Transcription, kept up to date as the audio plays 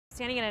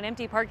standing in an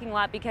empty parking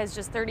lot because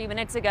just 30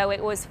 minutes ago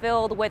it was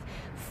filled with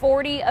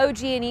 40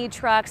 OG&E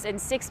trucks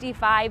and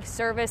 65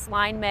 service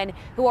linemen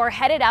who are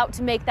headed out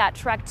to make that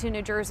trek to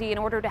New Jersey in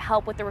order to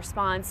help with the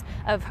response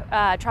of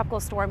Tropical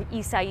Storm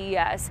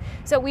Isaias.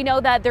 So we know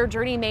that their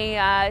journey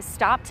may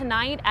stop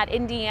tonight at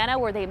Indiana,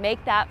 where they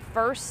make that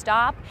first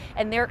stop,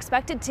 and they're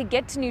expected to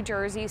get to New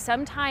Jersey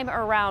sometime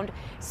around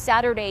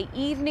Saturday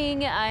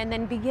evening and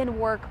then begin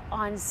work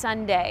on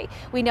Sunday.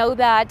 We know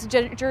that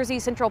Jersey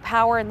Central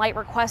Power and Light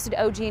requested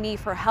OG&E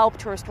for help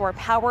to restore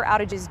power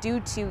outages due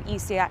to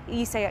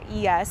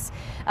Isaias.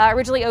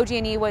 Originally,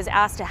 OG&E was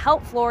asked to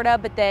help Florida,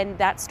 but then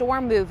that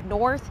storm moved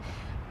north.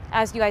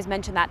 As you guys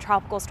mentioned, that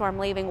tropical storm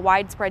leaving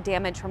widespread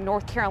damage from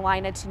North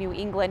Carolina to New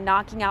England,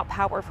 knocking out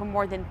power for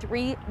more than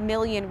 3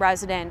 million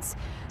residents.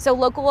 So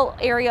local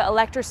area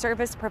electric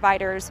service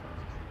providers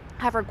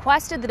have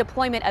requested the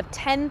deployment of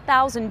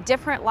 10,000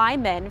 different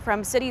linemen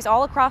from cities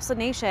all across the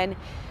nation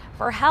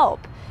for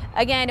help.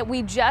 Again,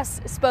 we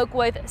just spoke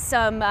with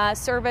some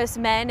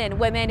servicemen and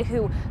women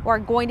who are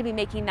going to be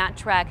making that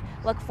trek.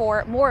 Look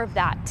for more of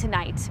that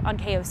tonight on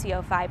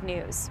KOCO 5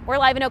 News. We're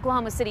live in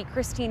Oklahoma City.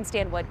 Christine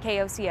Stanwood,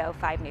 KOCO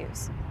 5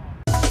 News.